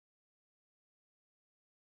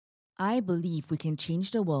I believe we can change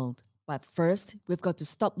the world, but first, we've got to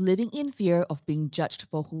stop living in fear of being judged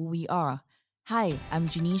for who we are. Hi, I'm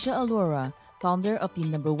Janisha Alora, founder of the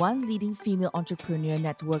number one leading female entrepreneur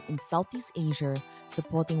network in Southeast Asia,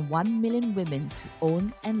 supporting 1 million women to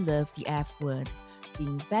own and love the F word.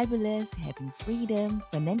 Being fabulous, having freedom,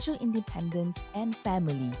 financial independence, and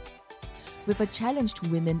family. With a challenge to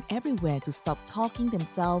women everywhere to stop talking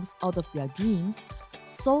themselves out of their dreams,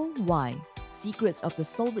 Soul Why? Secrets of the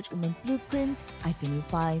Soul Rich Woman Blueprint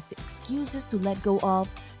identifies the excuses to let go of,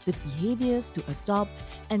 the behaviors to adopt,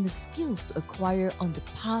 and the skills to acquire on the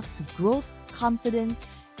path to growth, confidence,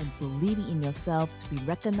 and believing in yourself to be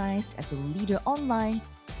recognized as a leader online,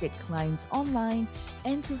 get clients online,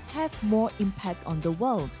 and to have more impact on the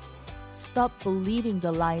world. Stop believing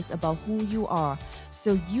the lies about who you are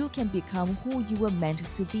so you can become who you were meant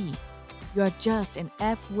to be. You are just an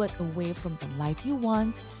F word away from the life you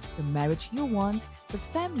want, the marriage you want, the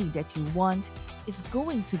family that you want is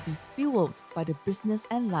going to be fueled by the business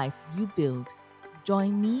and life you build.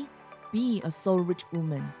 Join me, be a soul rich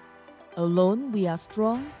woman. Alone we are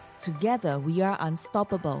strong, together we are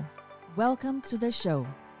unstoppable. Welcome to the show.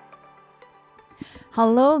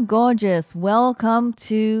 Hello, gorgeous. Welcome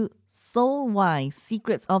to Soul Wise,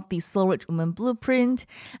 Secrets of the Soul Rich Woman Blueprint.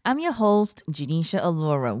 I'm your host, Janisha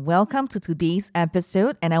Alora. Welcome to today's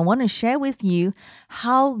episode, and I want to share with you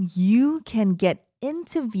how you can get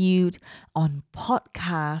interviewed on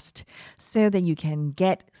podcast so that you can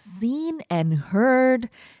get seen and heard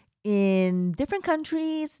in different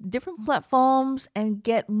countries, different platforms, and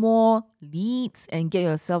get more leads and get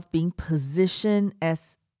yourself being positioned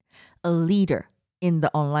as a leader in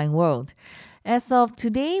the online world. As of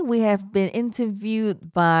today, we have been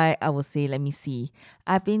interviewed by, I've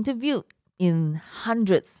been interviewed in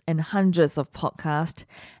hundreds and hundreds of podcasts.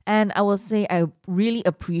 And I will say I really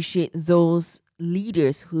appreciate those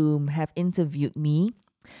leaders who have interviewed me,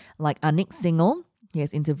 like Anik Singhal. He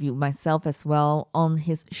has interviewed myself as well on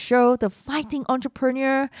his show, The Fighting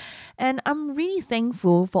Entrepreneur. And I'm really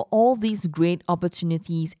thankful for all these great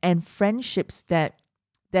opportunities and friendships that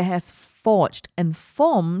has forged and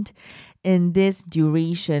formed in this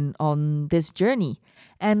duration on this journey.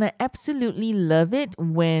 And I absolutely love it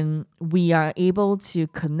when we are able to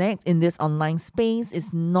connect in this online space.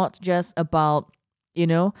 It's not just about,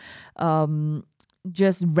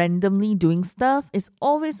 just randomly doing stuff. It's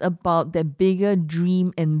always about the bigger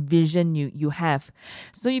dream and vision you have.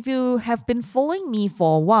 So if you have been following me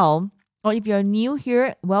for a while, or if you're new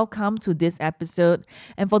here, welcome to this episode.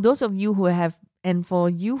 And for those of you who have and for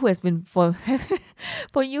you who has been for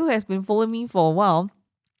you who has been following me for a while,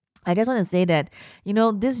 I just want to say that,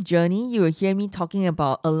 this journey, you will hear me talking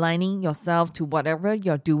about aligning yourself to whatever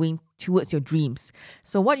you're doing towards your dreams.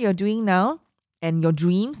 So what you're doing now and your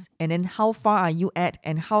dreams, and then how far are you at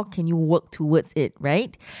and how can you work towards it,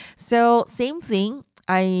 right? So same thing.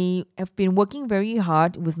 I have been working very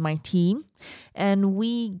hard with my team, and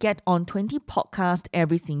we get on 20 podcasts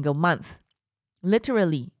every single month.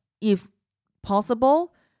 Literally, if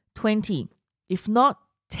possible, 20. If not,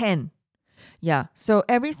 10. Yeah, so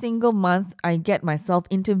every single month, I get myself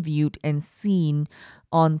interviewed and seen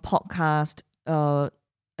on podcast, at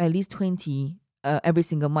least 20 every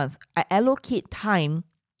single month. I allocate time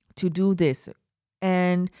to do this,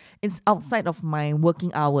 and it's outside of my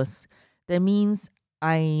working hours. That means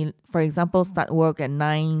I, for example, start work at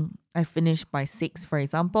 9, I finish by 6, for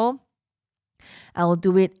example. I'll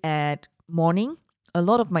do it at morning. A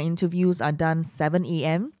lot of my interviews are done 7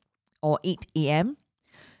 a.m. or 8 a.m.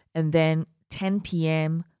 and then 10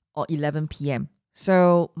 p.m. or 11 p.m.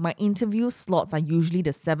 So my interview slots are usually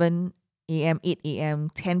the 7 a.m., 8 a.m.,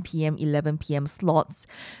 10 p.m., 11 p.m. slots.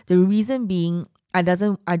 The reason being, I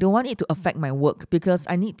don't want it to affect my work because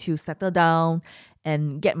I need to settle down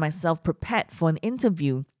and get myself prepared for an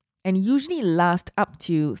interview. And usually last up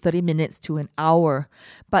to 30 minutes to an hour.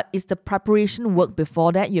 But it's the preparation work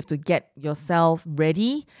before that. You have to get yourself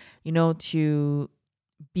ready, to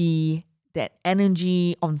be that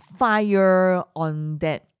energy on fire, on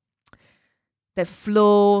that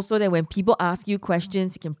flow, so that when people ask you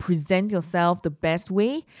questions, you can present yourself the best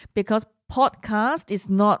way. Because podcast is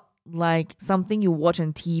not like something you watch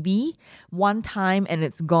on TV one time and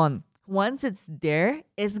it's gone. Once it's there,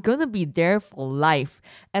 it's going to be there for life.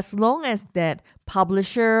 As long as that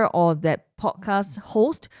publisher or that podcast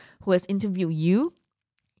host who has interviewed you,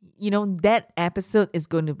 that episode is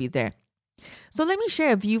going to be there. So let me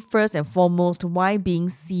share with you first and foremost why being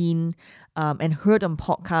seen and heard on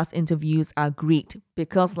podcast interviews are great.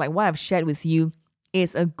 Because like what I've shared with you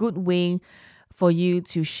is a good way for you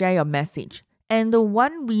to share your message. And the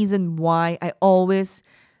one reason why I always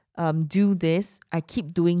do this, I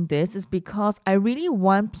keep doing this, is because I really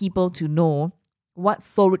want people to know what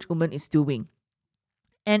Soul Rich Woman is doing.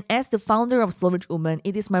 And as the founder of Soul Rich Woman,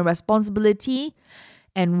 it is my responsibility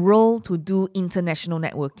and role to do international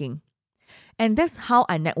networking. And that's how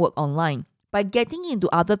I network online. By getting into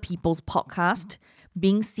other people's podcast,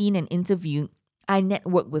 being seen and interviewed, I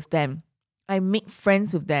network with them. I make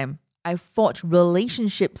friends with them. I forge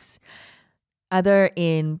relationships, either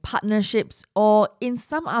in partnerships or in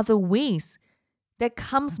some other ways that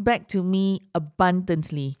comes back to me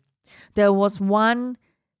abundantly. There was one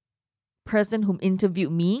person who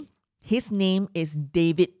interviewed me. His name is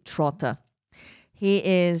David Trotter. He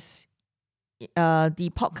is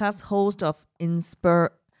the podcast host of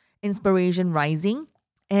Inspiration Rising.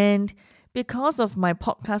 And because of my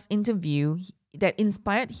podcast interview that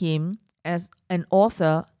inspired him as an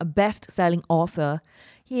author, a best-selling author,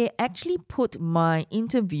 he actually put my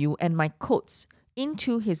interview and my quotes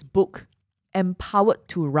into his book, Empowered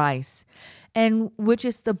to Rise, and which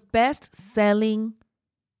is the best-selling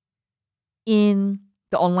in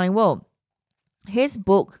the online world. His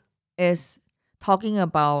book is talking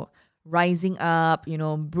about rising up,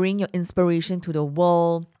 bring your inspiration to the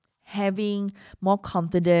world, having more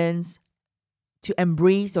confidence, to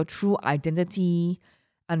embrace your true identity,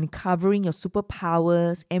 uncovering your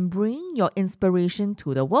superpowers, and bring your inspiration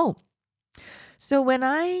to the world. So when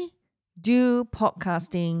I do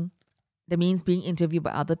podcasting, that means being interviewed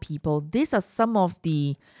by other people, these are some of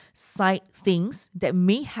the side things that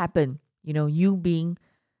may happen, you being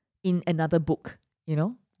in another book,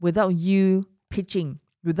 without you pitching,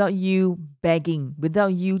 without you begging,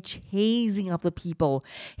 without you chasing after people.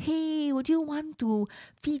 Hey, would you want to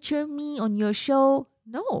feature me on your show?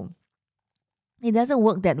 No, it doesn't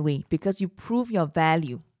work that way because you prove your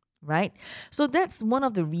value, right? So that's one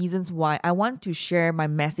of the reasons why I want to share my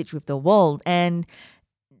message with the world. And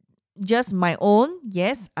just my own,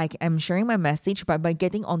 yes, I am sharing my message, but by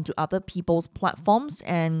getting onto other people's platforms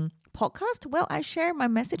and podcast, well, I share my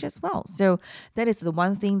message as well. So that is the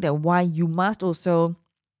one thing that why you must also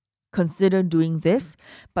consider doing this,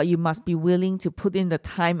 but you must be willing to put in the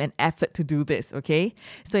time and effort to do this, okay?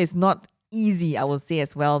 So it's not easy, I will say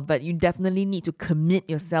as well, but you definitely need to commit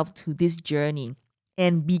yourself to this journey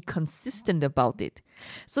and be consistent about it.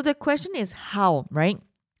 So the question is how, right?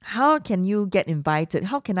 How can you get invited?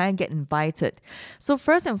 How can I get invited? So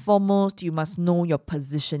first and foremost, you must know your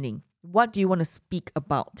positioning. What do you want to speak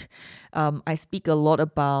about? I speak a lot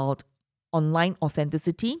about online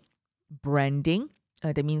authenticity, branding.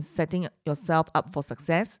 That means setting yourself up for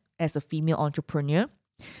success as a female entrepreneur.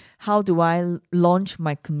 How do I launch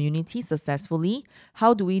my community successfully?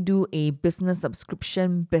 How do we do a business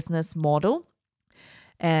subscription business model?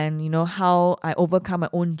 And how I overcome my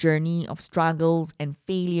own journey of struggles and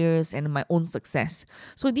failures and my own success.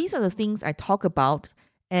 So these are the things I talk about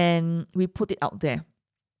and we put it out there.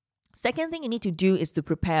 Second thing you need to do is to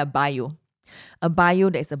prepare a bio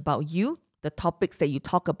that is about you, the topics that you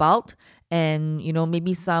talk about, and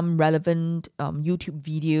maybe some relevant YouTube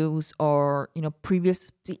videos or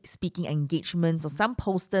previous speaking engagements or some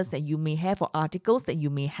posters that you may have or articles that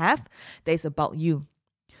you may have that is about you.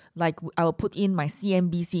 Like I'll put in my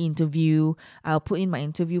CNBC interview, I'll put in my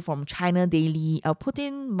interview from China Daily, I'll put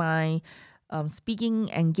in my speaking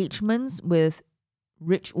engagements with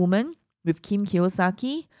Rich Woman, with Kim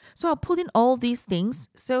Kiyosaki. So I'll put in all these things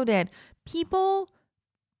so that people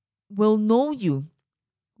will know you,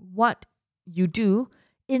 what you do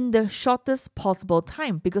in the shortest possible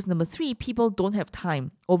time. Because number 3, people don't have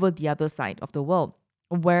time over the other side of the world,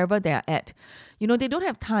 wherever they are at. They don't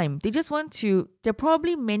have time. They just want to, there are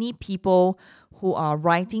probably many people who are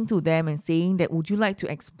writing to them and saying that, would you like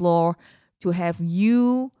to explore to have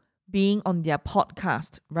you being on their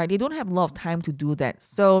podcast, right? They don't have a lot of time to do that.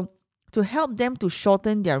 So to help them to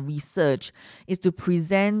shorten their research is to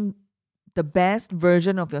present the best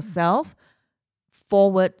version of yourself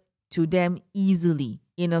forward to them easily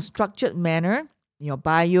in a structured manner, your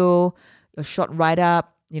bio, your short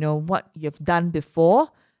write-up, what you've done before,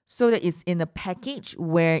 so that it's in a package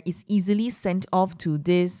where it's easily sent off to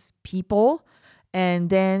these people, and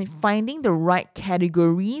then finding the right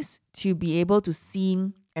categories to be able to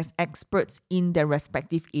see as experts in their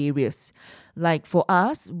respective areas. Like for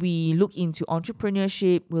us, we look into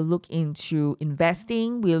entrepreneurship, we'll look into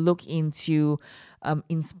investing, we'll look into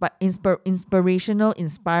inspirational,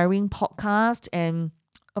 inspiring podcast, and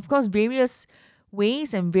of course, various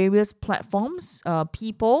ways and various platforms,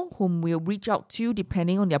 people whom we'll reach out to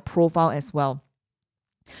depending on their profile as well.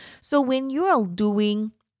 So when you are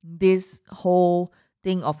doing this whole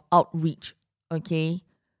thing of outreach, okay,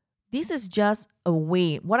 this is just a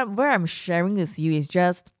way, where I'm sharing with you is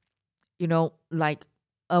just like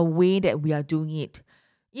a way that we are doing it.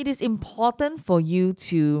 It is important for you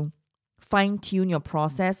to fine tune your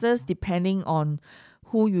processes depending on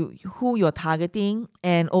who you're targeting,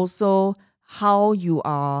 and also how you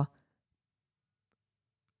are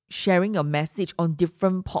sharing your message on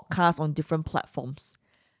different podcasts, on different platforms.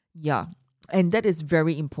 Yeah. And that is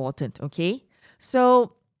very important. Okay.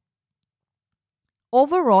 So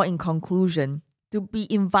overall, in conclusion, to be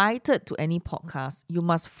invited to any podcast, you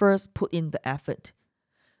must first put in the effort.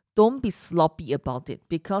 Don't be sloppy about it,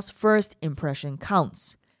 because first impression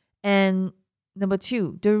counts. And number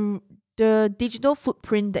two, the digital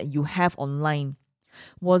footprint that you have online.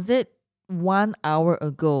 Was it 1 hour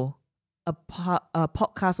ago a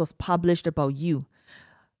podcast was published about you?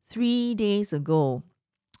 3 days ago,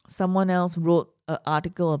 someone else wrote an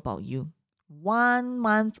article about you. 1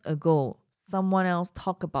 month ago, someone else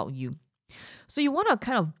talked about you. So you want to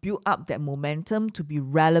kind of build up that momentum to be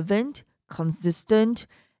relevant, consistent,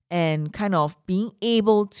 and kind of being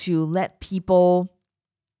able to let people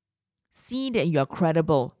see that you are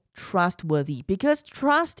credible, trustworthy, because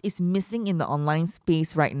trust is missing in the online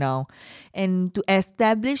space right now. And to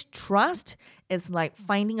establish trust, it's like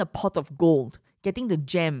finding a pot of gold, getting the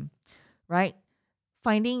gem, right?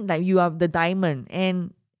 Finding like you are the diamond,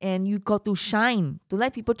 and you got to shine, to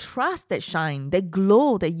let people trust that shine, that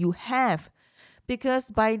glow that you have.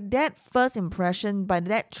 Because by that first impression, by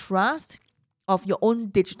that trust of your own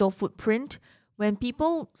digital footprint, when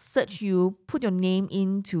people search you, put your name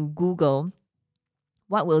into Google,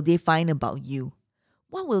 what will they find about you?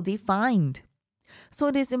 What will they find? So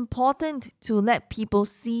it is important to let people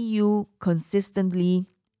see you consistently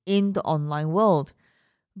in the online world.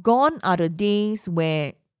 Gone are the days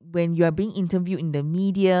when you are being interviewed in the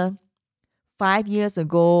media 5 years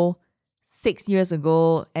ago, 6 years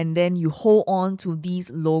ago, and then you hold on to these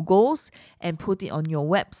logos and put it on your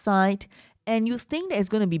website, and you think that it's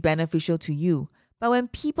going to be beneficial to you. But when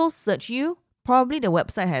people search you, probably the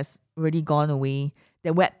website has already gone away,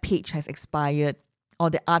 the web page has expired, or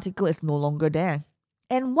the article is no longer there.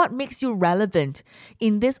 And what makes you relevant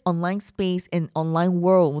in this online space and online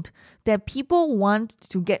world, that people want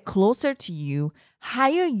to get closer to you,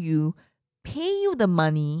 hire you, pay you the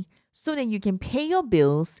money so that you can pay your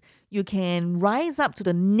bills, you can rise up to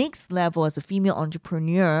the next level as a female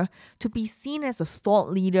entrepreneur, to be seen as a thought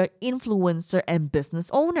leader, influencer, and business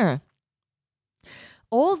owner.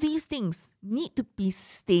 All these things need to be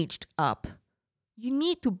staged up. You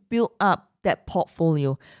need to build up that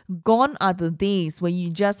portfolio. Gone are the days where you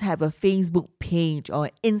just have a Facebook page or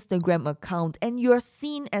an Instagram account and you're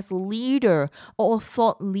seen as a leader or a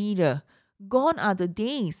thought leader. Gone are the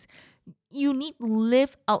days. You need to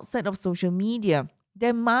live outside of social media.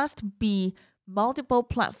 There must be multiple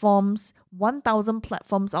platforms, 1,000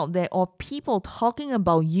 platforms out there, or people talking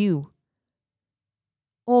about you,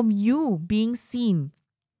 or you being seen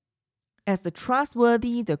as the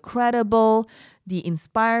trustworthy, the credible, the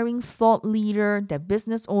inspiring thought leader, the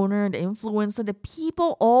business owner, the influencer that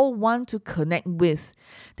people all want to connect with.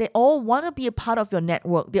 They all want to be a part of your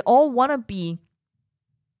network. They all want to be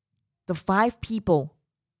the 5 people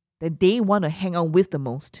that they want to hang out with the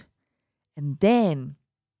most. And then,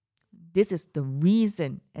 this is the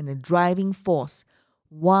reason and the driving force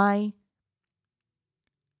why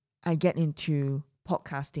I get into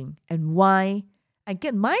podcasting and why I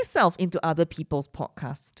get myself into other people's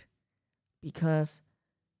podcast, because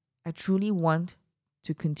I truly want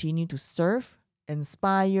to continue to serve,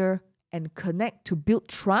 inspire, and connect, to build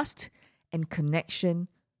trust and connection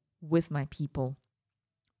with my people,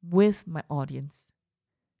 with my audience.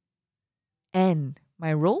 And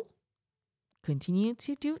my role? Continue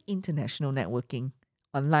to do international networking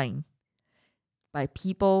online by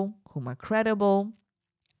people whom are credible,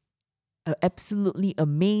 are absolutely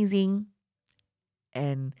amazing,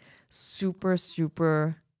 and super,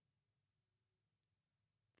 super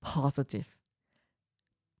positive.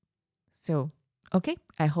 So, okay,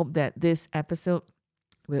 I hope that this episode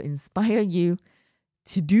will inspire you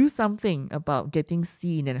to do something about getting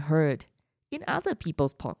seen and heard in other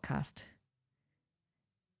people's podcast.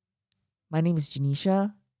 My name is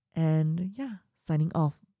Janisha, and signing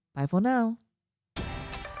off. Bye for now.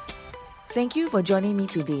 Thank you for joining me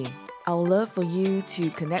today. I would love for you to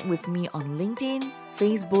connect with me on LinkedIn,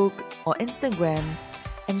 Facebook, or Instagram,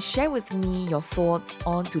 and share with me your thoughts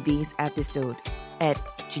on today's episode at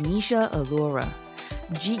Genecia Allura,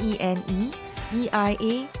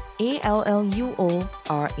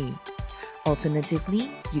 GENECIAALLUORA. Alternatively,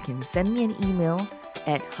 you can send me an email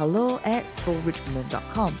at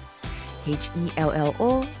hello@soulrichwoman.com,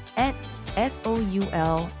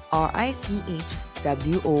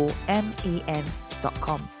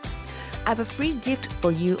 HELLO@SOULRICHWOMAN.com. I have a free gift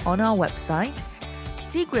for you on our website,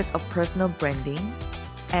 Secrets of Personal Branding,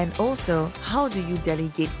 and also how do you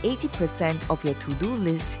delegate 80% of your to-do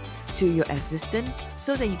list to your assistant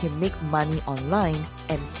so that you can make money online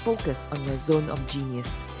and focus on your zone of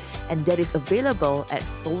genius. And that is available at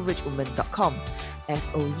soulrichwoman.com.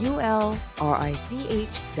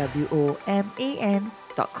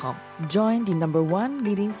 SOULRICHWOMAN.com. Join the #1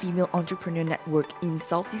 leading female entrepreneur network in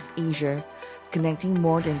Southeast Asia, connecting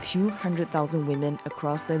more than 200,000 women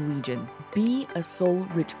across the region. Be a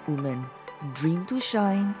soul-rich woman. Dream to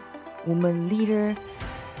shine. Woman leader.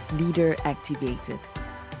 Leader activated.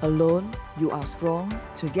 Alone, you are strong.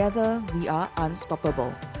 Together, we are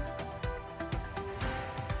unstoppable.